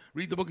God.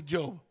 Read the book of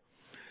Job.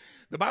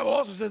 The Bible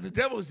also says the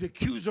devil is the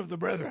accuser of the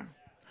brethren.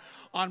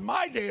 On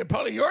my day, and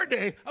probably your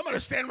day, I'm going to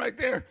stand right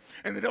there,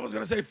 and the devil's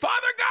going to say,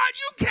 Father God,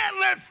 you can't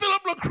let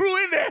Philip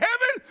LaCrue into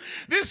heaven.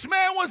 This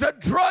man was a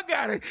drug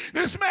addict.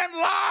 This man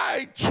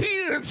lied,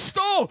 cheated, and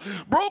stole,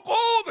 broke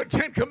all the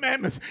 10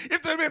 commandments.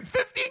 If there had been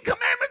 15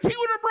 commandments, he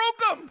would have broke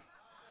them.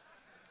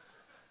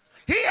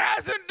 He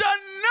hasn't done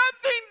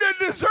nothing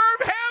to deserve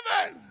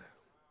heaven.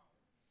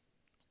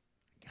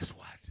 Guess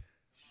what?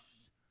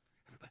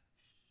 Everybody,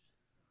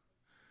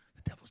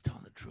 the devil's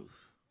telling the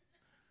truth.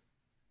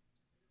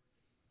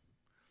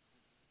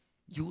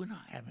 You and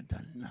I haven't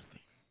done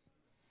nothing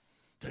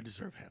to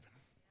deserve heaven.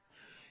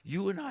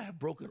 You and I have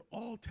broken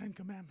all 10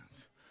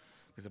 commandments.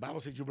 Because the Bible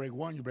says you break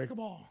one, you break them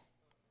all.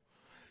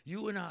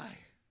 You and I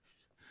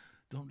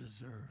don't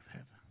deserve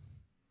heaven.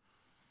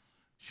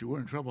 Sure, we're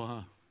in trouble,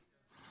 huh?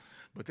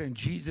 But then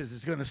Jesus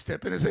is going to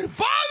step in and say,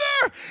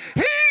 Father,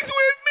 he's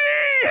with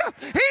me.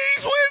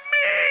 He's with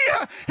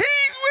me.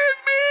 He's with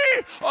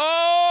me.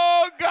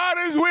 Oh, God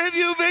is with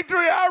you,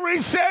 Victory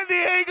Outreach San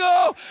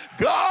Diego.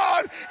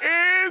 God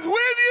is with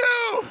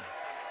you.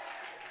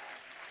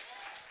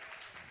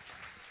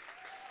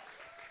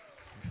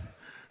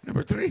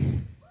 Number 3,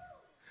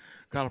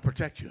 God will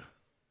protect you.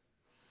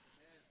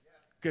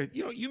 Good.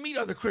 You know, you meet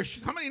other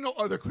Christians. How many know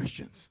other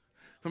Christians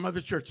from other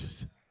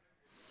churches?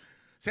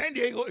 San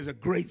Diego is a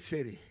great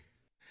city,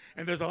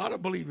 and there's a lot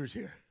of believers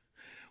here.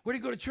 Where do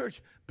you go to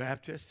church?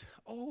 Baptist.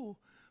 Oh,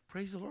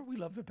 praise the Lord, we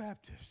love the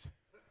Baptists.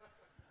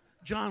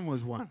 John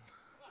was one.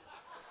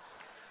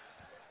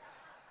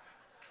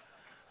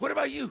 What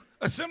about you?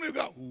 Assembly of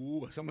God.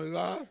 Ooh, Assembly of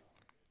God.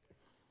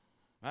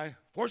 Right?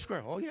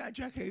 Foursquare. Oh, yeah,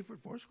 Jack Hayford,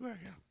 Foursquare,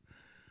 yeah.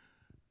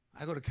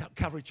 I go to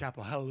Calvary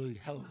Chapel. Hallelujah,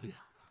 hallelujah,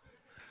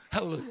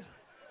 hallelujah,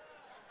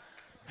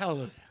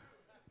 hallelujah.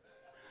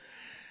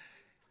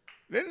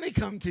 Then they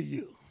come to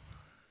you,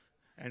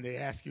 and they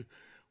ask you,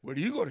 where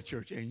do you go to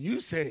church? And you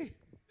say,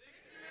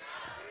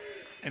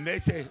 and they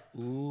say,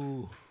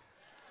 ooh.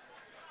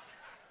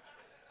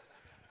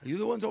 Are you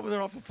the ones over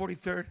there off of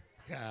 43rd?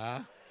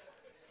 Yeah.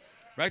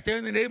 Right there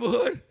in the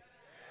neighborhood?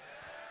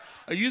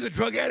 Are you the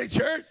drug addict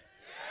church?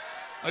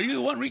 Are you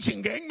the one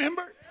reaching gang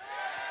members?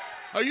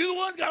 Are you the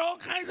ones got all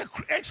kinds of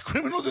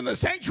ex-criminals in the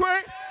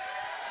sanctuary?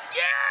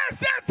 Yes,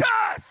 that's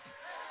us.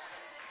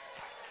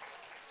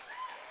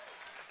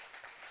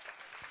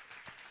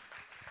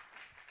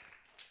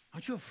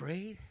 Aren't you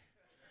afraid?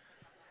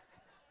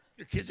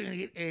 Your kids are going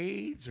to get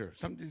AIDS or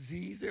some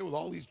disease there with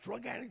all these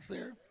drug addicts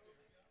there.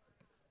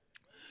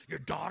 Your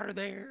daughter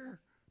there,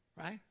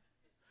 right?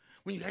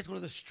 When you guys go to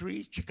the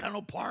streets,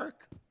 Chicano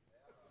Park.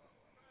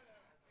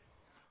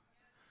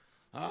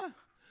 Huh?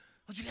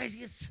 Don't you guys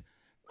get...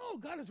 No,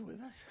 God is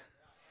with us.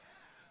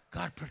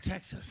 God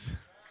protects us.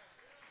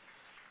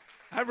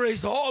 I've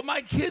raised all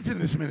my kids in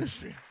this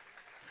ministry.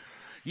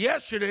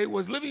 Yesterday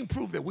was living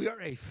proof that we are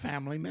a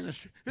family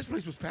ministry. This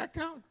place was packed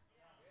out.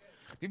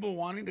 People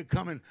wanting to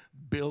come and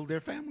build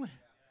their family.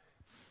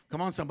 Come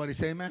on, somebody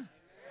say amen.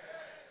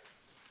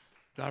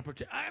 God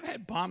protect. I've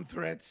had bomb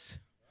threats.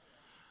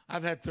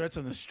 I've had threats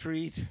on the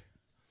street.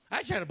 I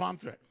actually had a bomb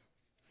threat.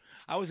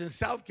 I was in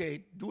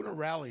Southgate doing a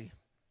rally,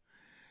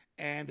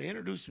 and they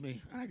introduced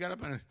me, and I got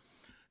up, and there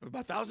were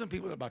about 1,000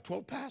 people, about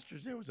 12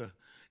 pastors. There was a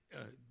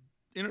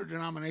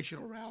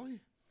interdenominational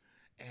rally,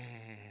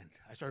 and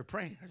I started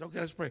praying. I said, okay,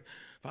 let's pray.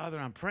 Father,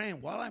 I'm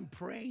praying. While I'm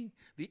praying,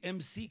 the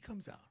MC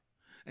comes out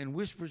and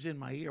whispers in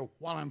my ear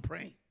while I'm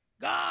praying.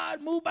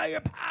 God, move by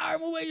your power,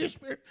 move by your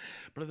spirit.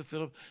 Brother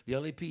Philip, the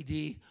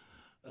LAPD,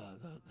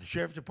 the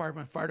sheriff's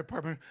department, fire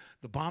department,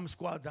 the bomb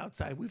squad's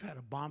outside. We've had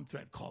a bomb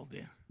threat called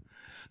in.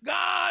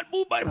 God,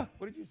 move by...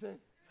 What did you say?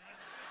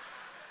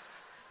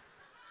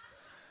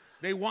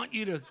 They want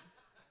you to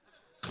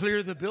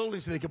clear the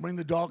building so they can bring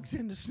the dogs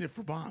in to sniff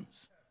for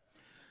bombs.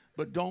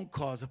 But don't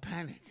cause a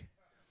panic.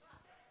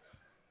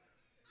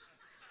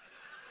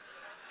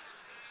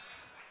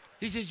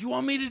 He says, you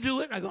want me to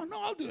do it? I go,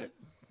 no, I'll do it.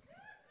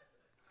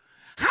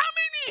 How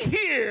many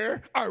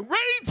here are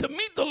ready to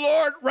meet the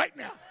Lord right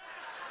now?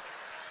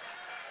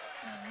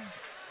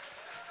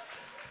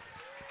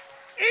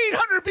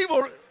 800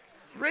 people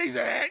raise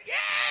their hand.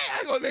 Yeah!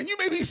 I go, then you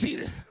may be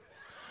seated.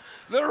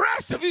 The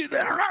rest of you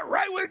that are not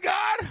right with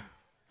God,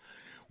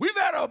 we've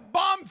had a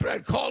bomb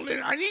threat called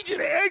in. I need you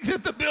to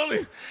exit the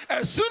building.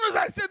 As soon as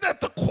I said that,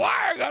 the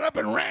choir got up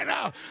and ran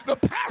out. The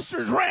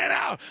pastors ran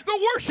out.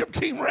 The worship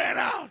team ran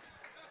out.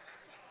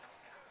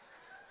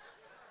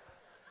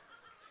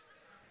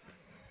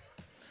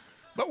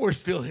 But we're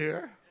still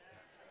here.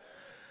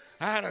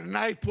 I had a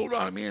knife pulled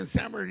on me in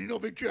San Bernardino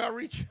Victory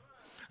Outreach.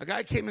 A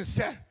guy came and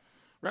sat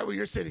right where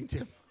you're sitting,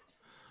 Tim.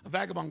 A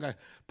vagabond guy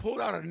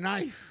pulled out a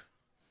knife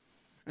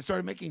and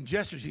started making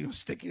gestures,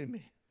 sticking at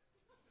me.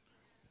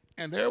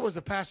 And there was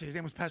a pastor. His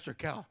name was Pastor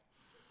Cal,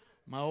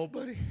 my old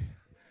buddy.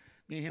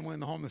 Me and him went in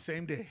the home the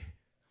same day.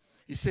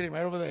 He's sitting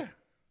right over there.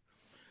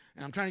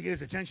 And I'm trying to get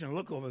his attention to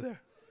look over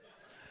there.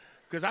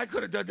 Because I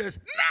could have done this,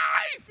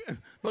 knife!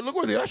 But look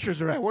where the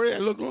ushers are at. Where are you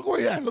at? Look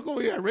where you're at. Look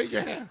over here. Raise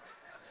your hand.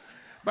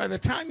 By the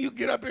time you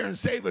get up here and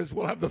save us,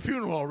 we'll have the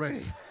funeral already.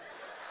 Wait,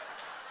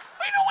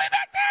 no, way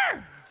back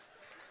there.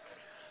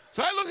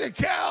 So I look at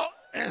Cal,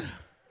 and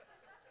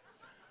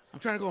I'm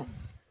trying to go.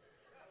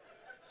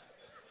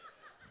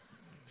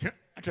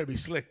 I try to be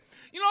slick.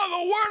 You know,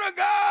 the Word of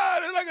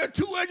God is like a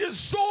two-edged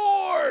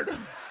sword.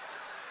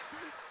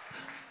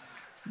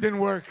 Didn't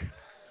work.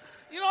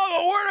 You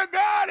know, the Word of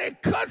God,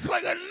 it cuts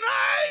like a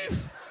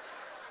knife.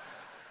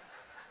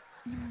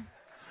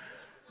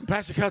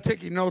 Pastor Cal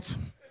taking notes.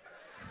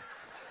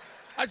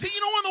 I said,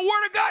 you know, when the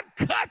Word of God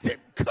cuts, it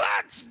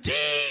cuts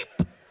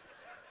deep.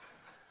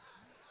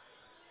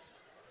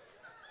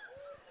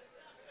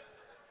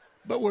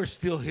 But we're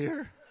still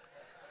here.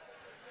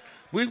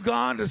 We've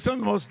gone to some of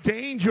the most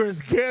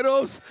dangerous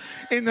ghettos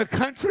in the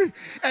country,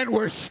 and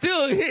we're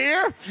still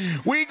here.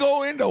 We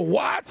go into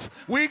Watts.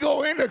 We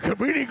go into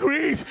Cabrini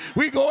Greens.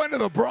 We go into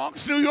the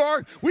Bronx, New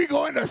York. We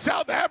go into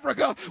South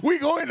Africa. We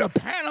go into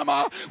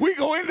Panama. We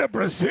go into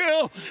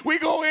Brazil. We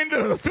go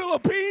into the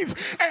Philippines,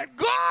 and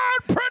God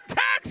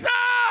protects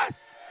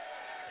us.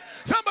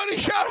 Somebody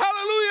shout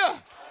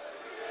hallelujah.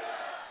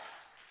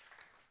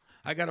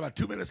 I got about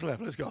 2 minutes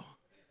left. Let's go.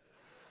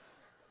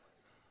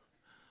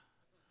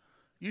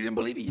 You didn't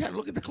believe me? You had to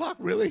look at the clock,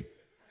 really?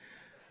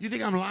 You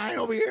think I'm lying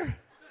over here?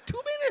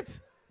 2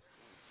 minutes.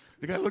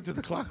 The guy looked at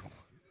the clock.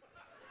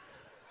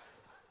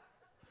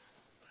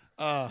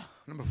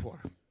 Number 4.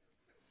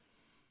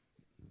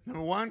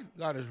 Number 1,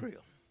 God is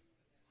real.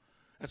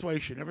 That's why you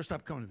should never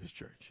stop coming to this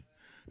church.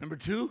 Number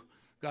 2,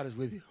 God is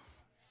with you.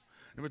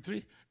 Number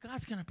 3,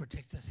 God's going to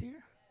protect us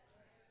here.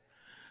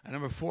 And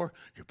number 4,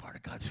 you're part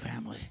of God's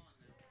family.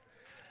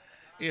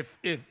 If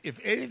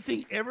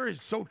anything ever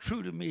is so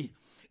true to me,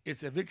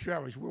 it's a Victory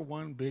Outreach. We're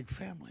one big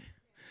family.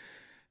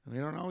 And they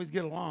don't always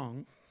get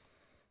along.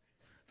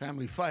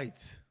 Family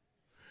fights.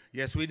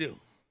 Yes, we do.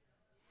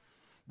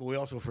 But we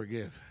also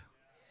forgive.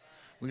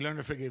 We learn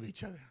to forgive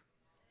each other.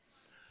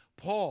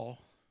 Paul,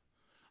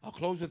 I'll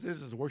close with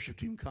this as the worship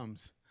team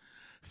comes,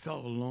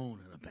 felt alone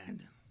and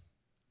abandoned.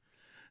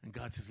 And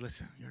God says,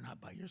 listen, you're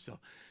not by yourself.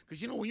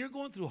 Because, you know, when you're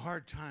going through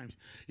hard times,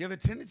 you have a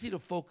tendency to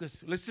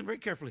focus, listen very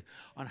carefully,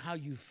 on how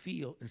you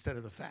feel instead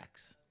of the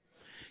facts.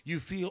 You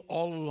feel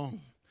all alone.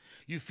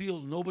 You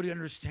feel nobody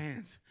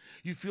understands.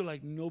 You feel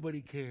like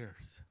nobody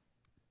cares.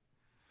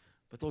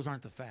 But those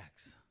aren't the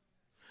facts.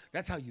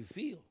 That's how you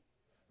feel,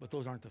 but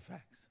those aren't the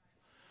facts.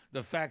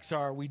 The facts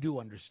are we do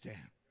understand.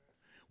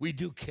 We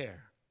do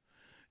care.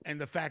 And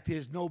the fact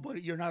is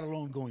you're not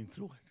alone going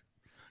through it.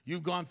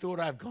 You've gone through it,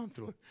 I've gone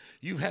through it.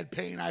 You've had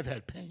pain, I've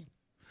had pain.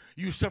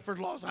 You've suffered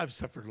loss, I've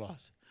suffered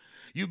loss.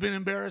 You've been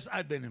embarrassed,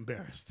 I've been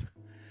embarrassed.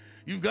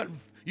 You've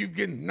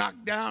been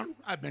knocked down,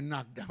 I've been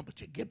knocked down,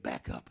 but you get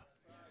back up.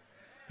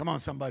 Come on,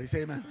 somebody,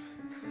 say amen.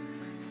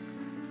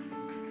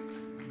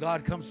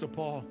 God comes to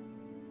Paul.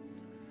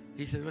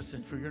 He says,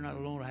 listen, for you're not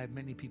alone, I have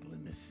many people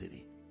in this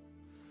city.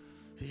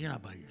 So you're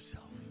not by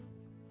yourself.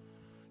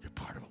 You're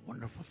part of a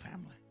wonderful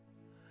family.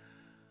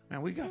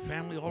 Man, we got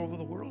family all over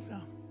the world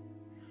now.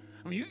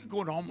 I mean, you can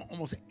go to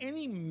almost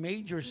any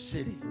major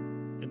city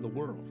in the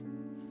world,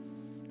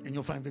 and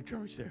you'll find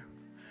Victory Church there.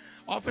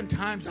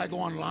 Oftentimes, I go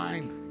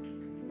online.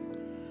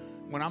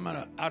 When I'm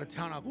out of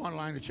town, I'll go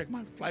online to check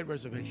my flight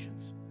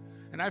reservations.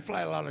 And I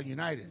fly a lot on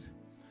United.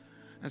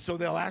 And so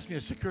they'll ask me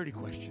a security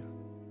question.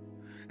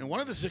 And one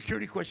of the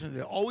security questions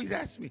they always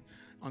ask me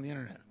on the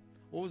internet,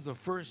 what was the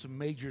first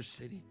major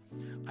city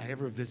I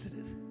ever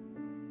visited?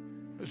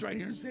 It was right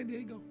here in San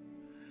Diego.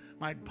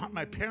 My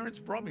parents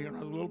brought me here when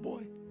I was a little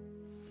boy.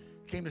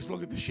 Came to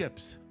look at the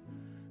ships.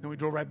 Then we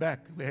drove right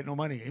back. We had no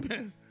money.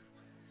 Amen.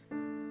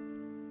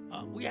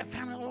 We have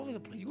family all over the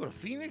place. You go to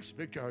Phoenix,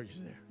 Victory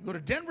is there. You go to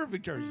Denver,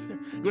 Victory is there.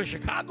 You go to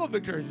Chicago,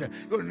 Victory is there.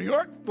 You go to New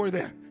York, we're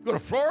there. You go to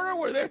Florida,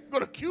 we're there. You go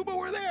to Cuba,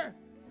 we're there.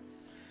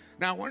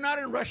 Now, we're not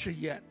in Russia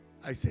yet.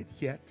 I said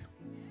yet.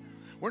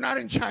 We're not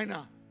in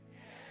China.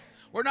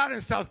 We're not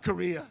in South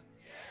Korea.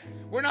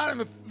 We're not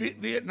in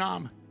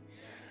Vietnam.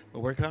 But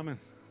we're coming.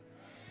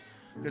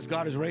 Because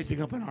God is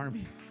raising up an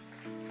army.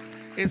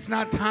 It's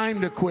not time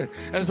to quit.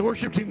 As the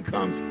worship team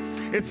comes,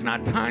 it's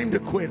not time to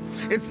quit.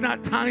 It's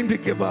not time to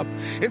give up.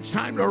 It's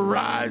time to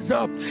rise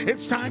up.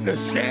 It's time to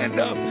stand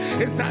up.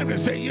 It's time to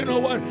say, you know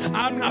what?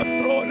 I'm not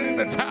throwing in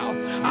the towel.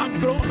 I'm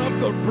throwing up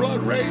the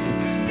blood-raised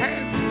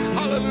hands.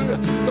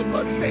 Hallelujah. The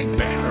bloodstained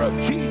banner of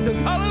Jesus.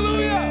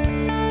 Hallelujah.